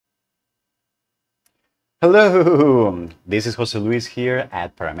Hello, this is Jose Luis here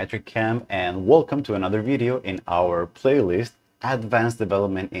at Parametric Camp, and welcome to another video in our playlist Advanced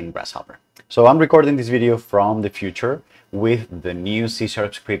Development in Grasshopper. So I'm recording this video from the future with the new C#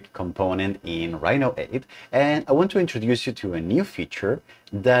 script component in Rhino 8, and I want to introduce you to a new feature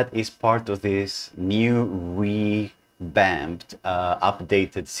that is part of this new revamped,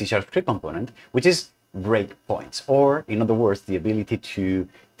 updated C# script component, which is breakpoints, or in other words, the ability to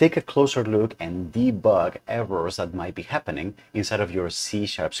take a closer look and debug errors that might be happening inside of your C#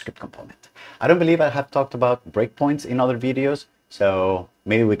 script component. I don't believe I have talked about breakpoints in other videos, so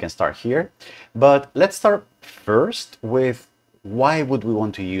maybe we can start here. But let's start first with why would we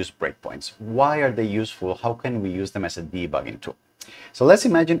want to use breakpoints? Why are they useful? How can we use them as a debugging tool? So let's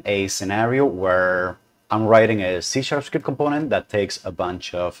imagine a scenario where I'm writing a C# script component that takes a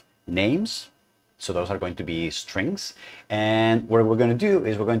bunch of names. So those are going to be strings. And what we're going to do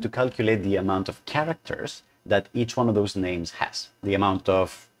is we're going to calculate the amount of characters that each one of those names has, the amount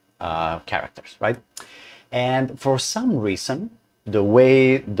of characters, right? And for some reason, the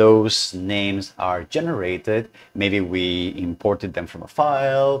way those names are generated, maybe we imported them from a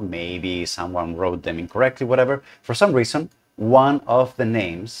file, maybe someone wrote them incorrectly, whatever. For some reason, one of the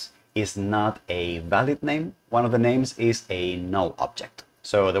names is not a valid name. One of the names is a null object.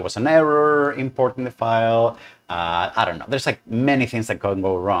 So there was an error importing the file. I don't know. There's like many things that can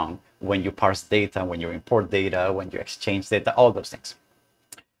go wrong when you parse data, when you import data, when you exchange data, all those things.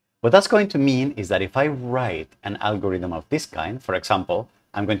 What that's going to mean is that if I write an algorithm of this kind, for example,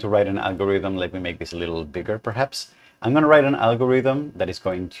 I'm going to write an algorithm, let me make this a little bigger perhaps. I'm going to write an algorithm that is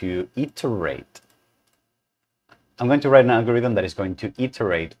going to iterate. I'm going to write an algorithm that is going to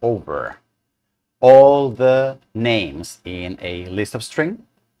iterate over all the names in a list of string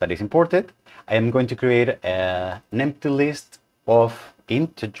that is imported. I am going to create an empty list of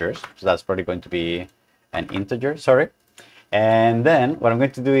integers. So that's probably going to be an integer, sorry. And then what I'm going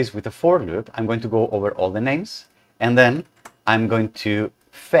to do is with a for loop, I'm going to go over all the names. And then I'm going to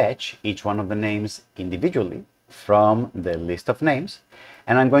fetch each one of the names individually from the list of names.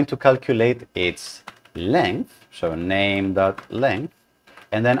 And I'm going to calculate its length. So name.length.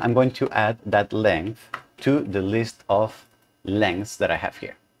 And then I'm going to add that length to the list of lengths that I have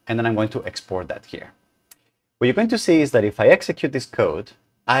here. And then I'm going to export that here. What you're going to see is that if I execute this code,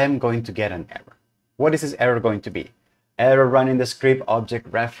 I am going to get an error. What is this error going to be? Error running the script, object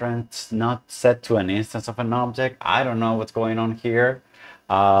reference not set to an instance of an object. I don't know what's going on here.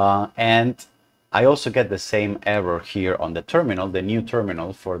 And I also get the same error here on the terminal, the new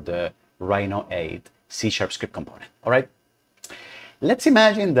terminal for the Rhino 8 C# script component. All right. Let's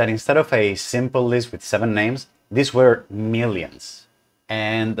imagine that instead of a simple list with 7 names, these were millions,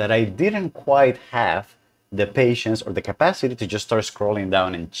 and that I didn't quite have the patience or the capacity to just start scrolling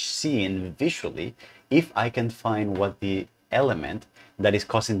down and seeing visually if I can find what the element that is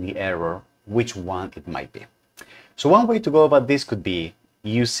causing the error, which one it might be. So one way to go about this could be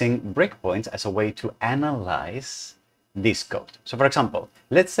using breakpoints as a way to analyze this code. So for example,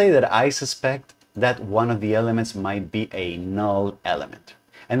 let's say that I suspect that one of the elements might be a null element,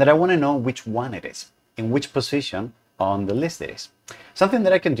 and that I want to know which one it is, in which position on the list it is. Something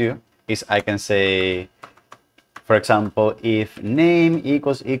that I can do is I can say, for example, if name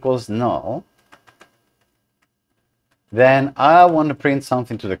equals null, then I want to print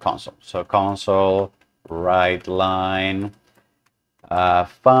something to the console. So console write line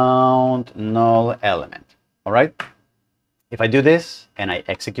found null element. All right. If I do this and I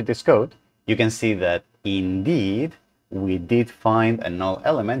execute this code, you can see that indeed we did find a null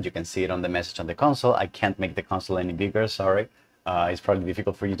element. You can see it on the message on the console. I can't make the console any bigger, sorry. It's probably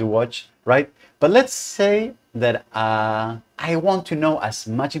difficult for you to watch, right? But let's say that I want to know as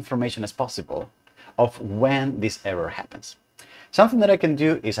much information as possible of when this error happens. Something that I can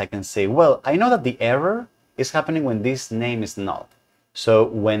do is I can say, well, I know that the error is happening when this name is null. So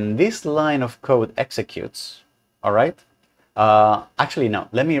when this line of code executes, all right? Actually, no,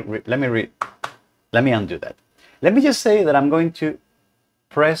 let me undo that. Let me just say that I'm going to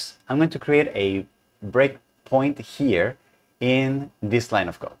create a breakpoint here in this line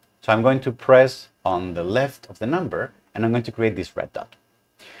of code. So I'm going to press on the left of the number, and I'm going to create this red dot.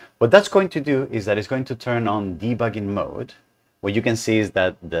 What that's going to do is that it's going to turn on debugging mode. What you can see is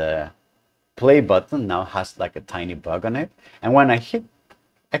that the play button now has like a tiny bug on it. And when I hit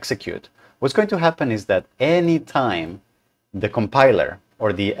execute, what's going to happen is that anytime the compiler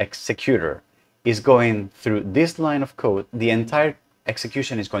or the executor is going through this line of code, the entire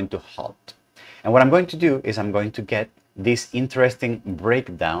execution is going to halt. And what I'm going to do is I'm going to get this interesting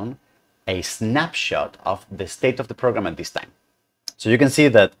breakdown, a snapshot of the state of the program at this time. So you can see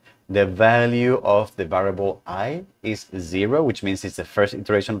that the value of the variable I is 0, which means it's the first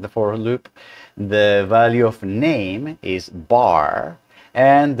iteration of the for loop. The value of name is bar,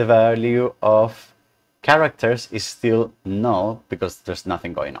 and the value of characters is still null because there's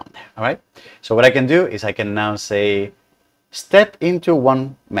nothing going on there. All right. So what I can do is I can now say step into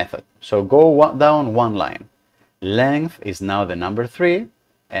one method. So go down one line. Length is now the number 3,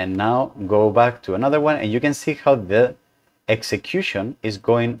 and now go back to another one, and you can see how the execution is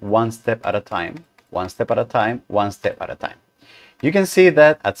going one step at a time, one step at a time, one step at a time. You can see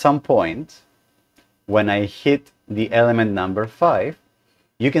that at some point, when I hit the element number 5,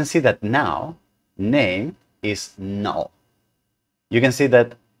 you can see that now name is null. You can see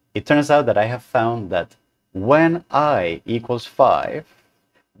that it turns out that I have found that when I equals 5,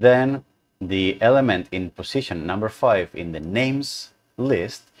 then the element in position number 5 in the names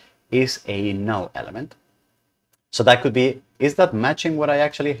list is a null element. So that could be, is that matching what I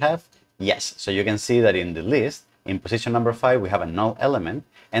actually have? Yes. So you can see that in the list, in position number 5, we have a null element.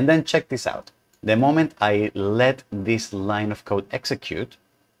 And then check this out. The moment I let this line of code execute,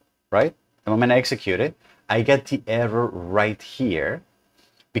 right? The moment I execute it, I get the error right here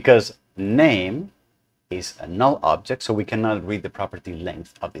because name is a null object, so we cannot read the property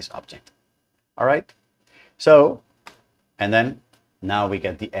length of this object. All right. So, and then now we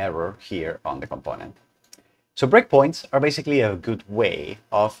get the error here on the component. So breakpoints are basically a good way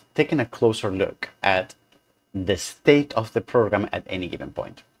of taking a closer look at the state of the program at any given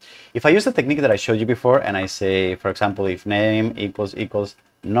point. If I use the technique that I showed you before and I say, for example, if name equals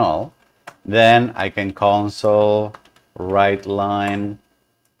null, then I can console write line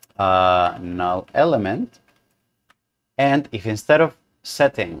null element. And if instead of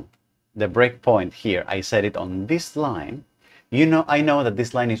setting the breakpoint here, I set it on this line, I know that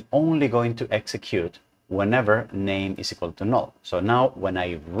this line is only going to execute whenever name is equal to null. So now when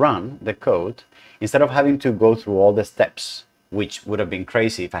I run the code, instead of having to go through all the steps, which would have been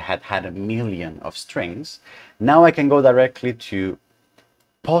crazy if I had had a million of strings, now I can go directly to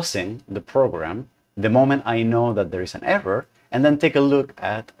pausing the program the moment I know that there is an error, and then take a look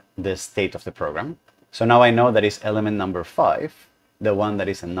at the state of the program. So now I know that is element number 5, the one that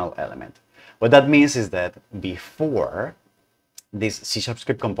is a null element. What that means is that before this C#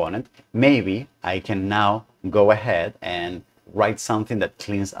 script component, maybe I can now go ahead and write something that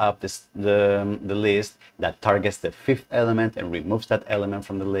cleans up the list, that targets the 5th element and removes that element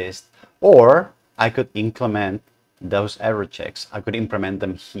from the list. Or I could implement those error checks. I could implement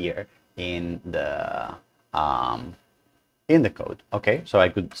them here in the code. Okay, so I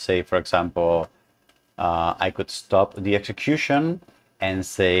could say, for example, I could stop the execution and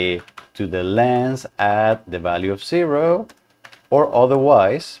say to the lens add the value of 0, or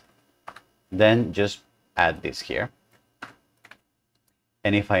otherwise, then just add this here.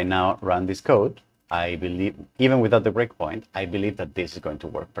 And if I now run this code, I believe, even without the breakpoint, I believe that this is going to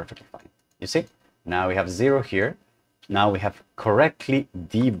work perfectly fine. You see, now we have 0 here. Now we have correctly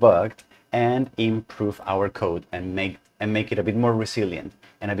debugged and improved our code and make it a bit more resilient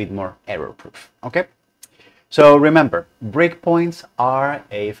and a bit more error proof. Okay. So remember, breakpoints are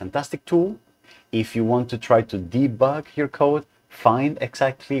a fantastic tool. If you want to try to debug your code, find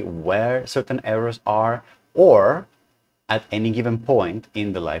exactly where certain errors are, or at any given point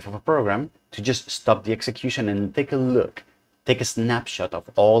in the life of a program, to just stop the execution and take a look, take a snapshot of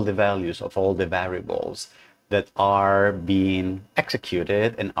all the values of all the variables that are being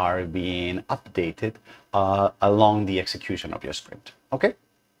executed and are being updated along the execution of your script. Okay,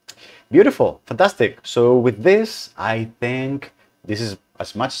 beautiful, fantastic. So with this, I think this is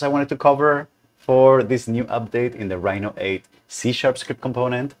as much as I wanted to cover for this new update in the Rhino 8 C# script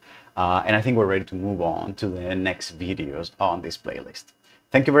component. And I think we're ready to move on to the next videos on this playlist.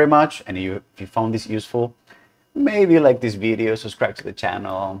 Thank you very much. And if you found this useful, maybe like this video, subscribe to the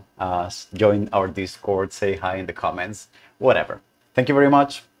channel, join our Discord, say hi in the comments, whatever. Thank you very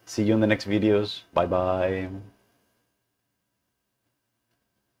much. See you in the next videos. Bye bye.